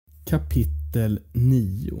Kapitel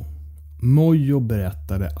 9. Mojo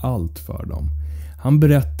berättade allt för dem. Han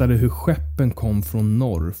berättade hur skeppen kom från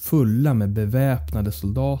norr fulla med beväpnade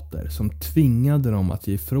soldater som tvingade dem att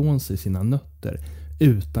ge ifrån sig sina nötter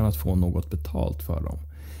utan att få något betalt för dem.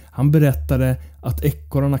 Han berättade att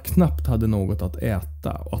ekorrarna knappt hade något att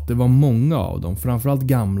äta och att det var många av dem, framförallt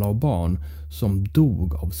gamla och barn, som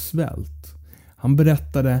dog av svält. Han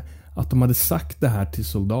berättade att de hade sagt det här till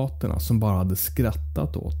soldaterna som bara hade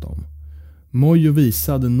skrattat åt dem. Mojo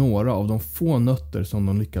visade några av de få nötter som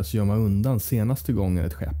de lyckats gömma undan senaste gången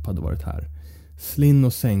ett skepp hade varit här. Slinn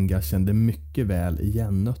och Senga kände mycket väl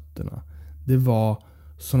igen nötterna. Det var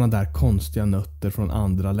såna där konstiga nötter från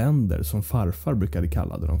andra länder som farfar brukade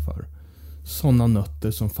kalla dem för. Såna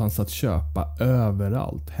nötter som fanns att köpa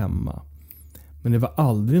överallt hemma. Men det var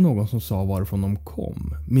aldrig någon som sa varifrån de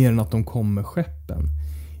kom, mer än att de kom med skeppen.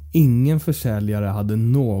 Ingen försäljare hade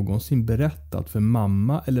någonsin berättat för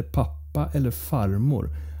mamma eller pappa eller farmor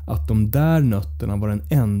att de där nötterna var den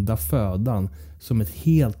enda födan som ett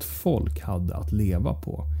helt folk hade att leva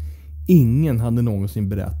på. Ingen hade någonsin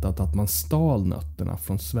berättat att man stal nötterna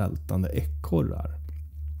från svältande ekorrar.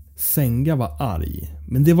 Senga var arg,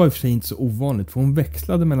 men det var i och för sig inte så ovanligt, för hon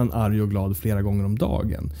växlade mellan arg och glad flera gånger om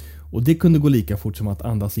dagen. Och det kunde gå lika fort som att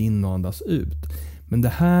andas in och andas ut. Men det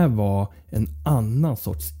här var en annan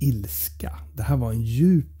sorts ilska. Det här var en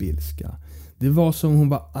djup ilska. Det var som hon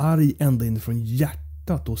var arg ända inifrån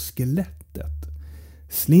hjärtat och skelettet.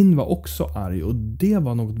 Slinn var också arg, och det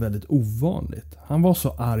var något väldigt ovanligt. Han var så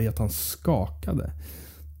arg att han skakade.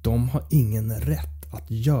 De har ingen rätt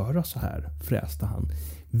att göra så här, fräste han.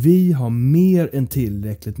 Vi har mer än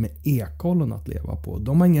tillräckligt med ekollon att leva på.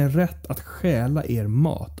 De har ingen rätt att stjäla er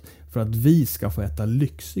mat för att vi ska få äta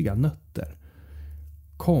lyxiga nötter.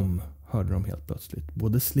 Kom, hörde de helt plötsligt,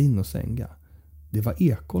 både Slinn och Senga. Det var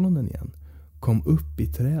ekollonen igen. Kom upp i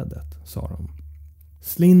trädet, sa de.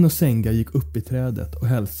 Slinn och Senga gick upp i trädet och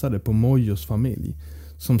hälsade på Mojos familj,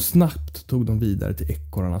 som snabbt tog dem vidare till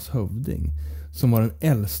ekorrarnas hövding, som var den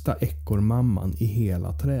äldsta ekorrmamman i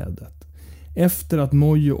hela trädet. Efter att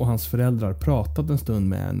Mojo och hans föräldrar pratat en stund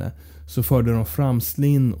med henne så förde de fram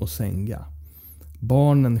Slinn och Senga.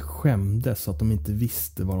 Barnen skämdes att de inte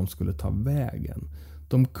visste var de skulle ta vägen.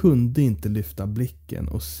 De kunde inte lyfta blicken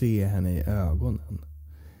och se henne i ögonen.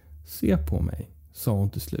 Se på mig, sa hon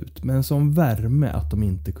till slut, med en sån värme att de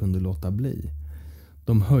inte kunde låta bli.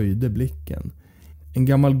 De höjde blicken. En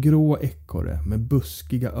gammal grå ekorre med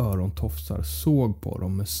buskiga örontofsar såg på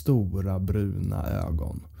dem med stora bruna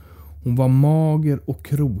ögon. Hon var mager och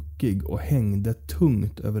krokig och hängde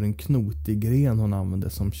tungt över en knotig gren hon använde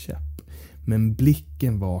som käpp. Men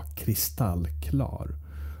blicken var kristallklar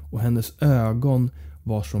och hennes ögon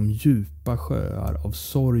var som djupa sjöar av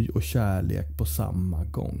sorg och kärlek på samma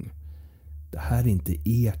gång. Det här är inte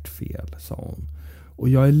ert fel, sa hon. Och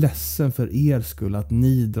jag är ledsen för er skull att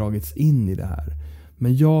ni dragits in i det här.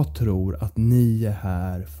 Men jag tror att ni är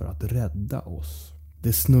här för att rädda oss.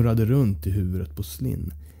 Det snurrade runt i huvudet på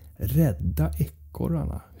Slinn. Rädda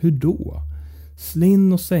ekorrarna? Hur då?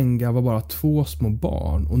 Slinn och Senga var bara 2 små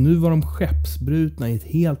barn och nu var de skeppsbrutna i ett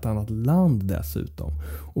helt annat land dessutom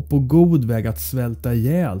och på god väg att svälta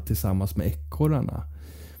ihjäl tillsammans med ekorrarna.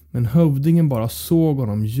 Men hövdingen bara såg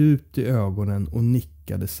honom djupt i ögonen och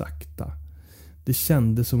nickade sakta. Det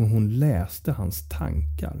kändes som om hon läste hans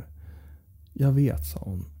tankar. Jag vet, sa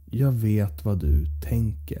hon. Jag vet vad du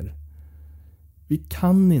tänker. Vi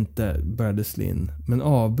kan inte, började Slinn, men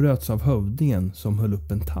avbröts av hövdingen som höll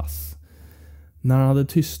upp en tass. När han hade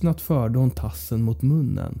tystnat förde hon tassen mot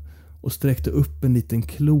munnen och sträckte upp en liten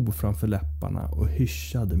klo framför läpparna och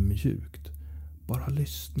hyschade mjukt. Bara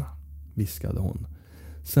lyssna, viskade hon.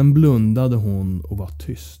 Sen blundade hon och var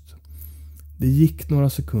tyst. Det gick några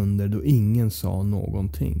sekunder då ingen sa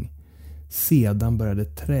någonting. Sedan började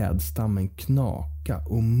trädstammen knaka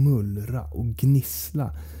och mullra och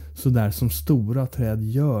gnissla så där som stora träd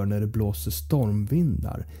gör när det blåser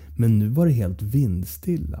stormvindar. Men nu var det helt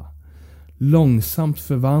vindstilla. Långsamt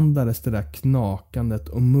förvandlades det där knakandet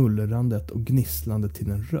och mullrandet och gnisslandet till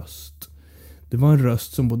en röst. Det var en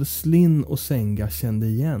röst som både Slinn och Senga kände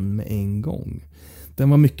igen med en gång. Den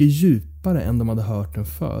var mycket djupare än de hade hört den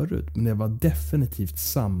förut, men det var definitivt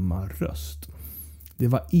samma röst. Det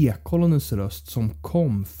var ekollonens röst som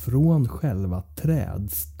kom från själva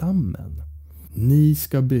trädstammen. Ni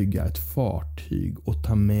ska bygga ett fartyg och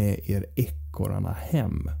ta med er ekorrarna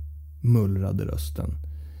hem, mullrade rösten.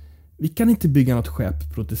 Vi kan inte bygga något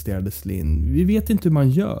skepp, protesterade Slinn. Vi vet inte hur man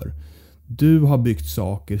gör. Du har byggt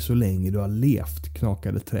saker så länge du har levt,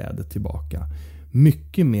 knakade trädet tillbaka.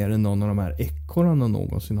 Mycket mer än någon av de här ekorrarna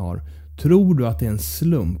någonsin har. Tror du att det är en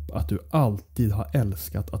slump att du alltid har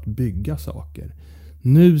älskat att bygga saker?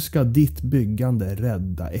 Nu ska ditt byggande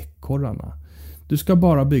rädda ekorrarna. Du ska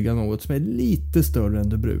bara bygga något som är lite större än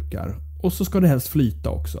du brukar. Och så ska det helst flyta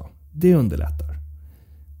också. Det underlättar.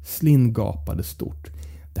 Slinn gapade stort.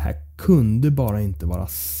 Det här kunde bara inte vara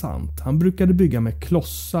sant. Han brukade bygga med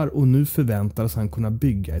klossar och nu förväntades han kunna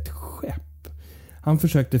bygga ett skepp. Han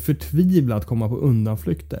försökte förtvivlat komma på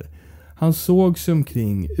undanflykter. Han såg sig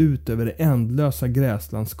omkring ut över det ändlösa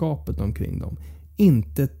gräslandskapet omkring dem.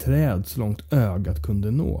 Inte ett träd så långt ögat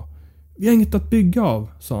kunde nå. Vi har inget att bygga av,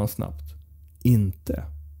 sa han snabbt. Inte,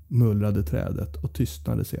 mullrade trädet och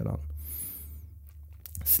tystnade sedan.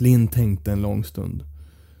 Slinn tänkte en lång stund.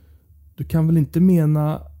 Du kan väl inte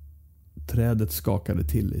mena... Trädet skakade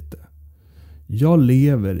till lite. Jag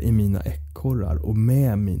lever i mina ekorrar och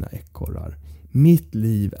med mina ekorrar. Mitt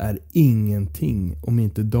liv är ingenting om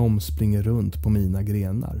inte de springer runt på mina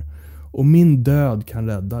grenar. Om min död kan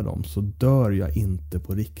rädda dem så dör jag inte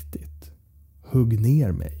på riktigt. Hugg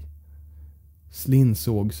ner mig. Slinn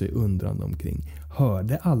såg sig undrande omkring.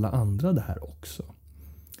 Hörde alla andra det här också?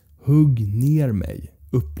 Hugg ner mig,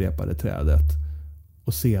 upprepade trädet.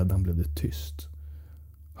 Och sedan blev det tyst.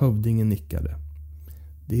 Hövdingen nickade.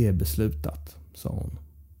 Det är beslutat, sa hon.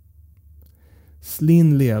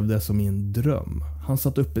 Slinn levde som i en dröm. Han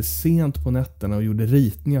satt uppe sent på nätterna och gjorde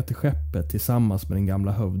ritningar till skeppet tillsammans med den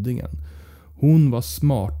gamla hövdingen. Hon var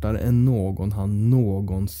smartare än någon han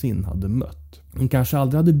någonsin hade mött. Hon kanske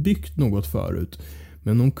aldrig hade byggt något förut,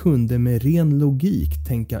 men hon kunde med ren logik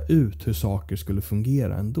tänka ut hur saker skulle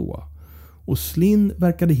fungera ändå. Och Slinn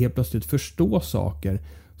verkade helt plötsligt förstå saker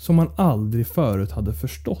som han aldrig förut hade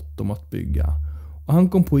förstått om att bygga. Och han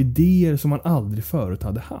kom på idéer som han aldrig förut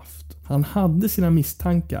hade haft. Han hade sina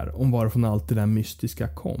misstankar om varifrån allt det där mystiska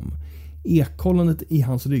kom. Ekhållandet i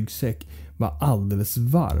hans ryggsäck var alldeles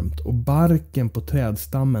varmt och barken på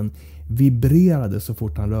trädstammen vibrerade så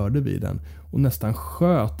fort han rörde vid den och nästan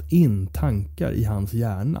sköt in tankar i hans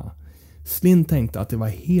hjärna. Slinn tänkte att det var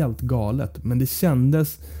helt galet, men det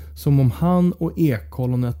kändes som om han och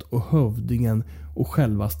ekhållonet och hövdingen och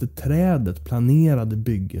självaste trädet planerade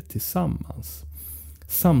bygget tillsammans.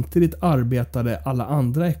 Samtidigt arbetade alla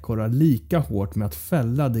andra ekorrar lika hårt med att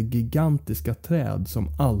fälla det gigantiska träd som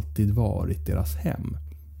alltid varit deras hem.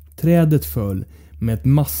 Trädet föll med ett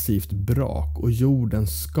massivt brak och jorden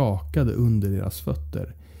skakade under deras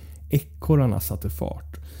fötter. Ekorrarna satte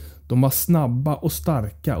fart. De var snabba och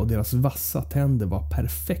starka och deras vassa tänder var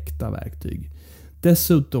perfekta verktyg.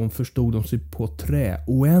 Dessutom förstod de sig på trä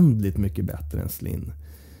oändligt mycket bättre än Slinn.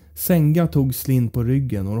 Senga tog Slinn på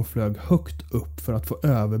ryggen och de flög högt upp för att få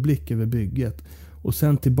överblick över bygget och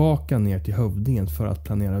sen tillbaka ner till hövdingen för att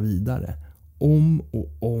planera vidare. Om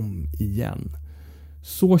och om igen.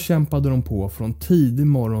 Så kämpade de på från tidig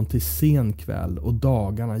morgon till sen kväll och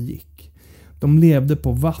dagarna gick. De levde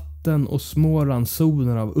på vatten och små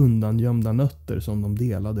ransoner av undangömda nötter som de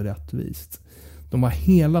delade rättvist. De var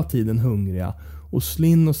hela tiden hungriga och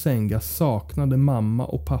Slinn och Senga saknade mamma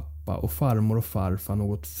och pappa och farmor och farfar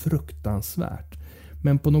något fruktansvärt.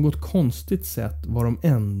 Men på något konstigt sätt var de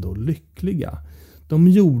ändå lyckliga. De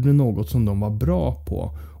gjorde något som de var bra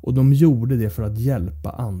på och de gjorde det för att hjälpa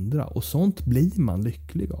andra och sånt blir man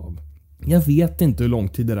lycklig av. Jag vet inte hur lång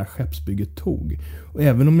tid det där skeppsbygget tog och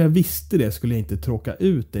även om jag visste det skulle jag inte tråka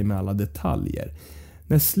ut dig med alla detaljer.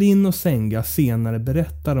 När Slinn och Senga senare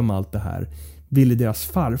berättade om allt det här ville deras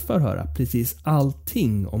farfar höra precis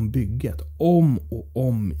allting om bygget om och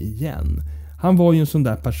om igen. Han var ju en sån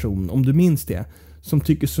där person, om du minns det, som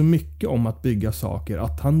tycker så mycket om att bygga saker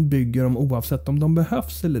att han bygger dem oavsett om de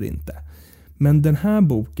behövs eller inte. Men den här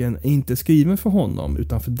boken är inte skriven för honom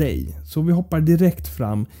utan för dig. Så vi hoppar direkt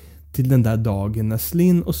fram till den där dagen när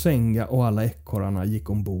Slinn och Senga och alla ekorrarna gick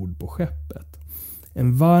ombord på skeppet.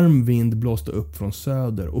 En varm vind blåste upp från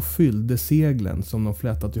söder och fyllde seglen som de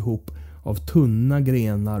flätat ihop av tunna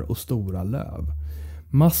grenar och stora löv.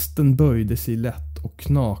 Masten böjde sig lätt och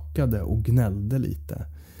knakade och gnällde lite.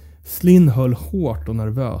 Slinn höll hårt och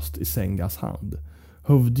nervöst i Sengas hand.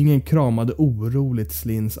 Hövdingen kramade oroligt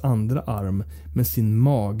Slinns andra arm med sin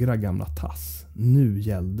magra gamla tass. Nu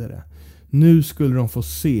gällde det. Nu skulle de få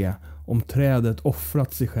se om trädet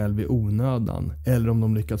offrat sig själv i onödan eller om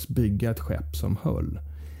de lyckats bygga ett skepp som höll.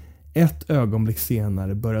 Ett ögonblick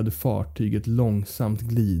senare började fartyget långsamt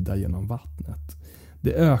glida genom vattnet.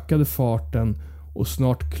 Det ökade farten och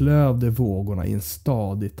snart klövde vågorna i en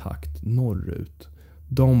stadig takt norrut.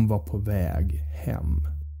 De var på väg hem.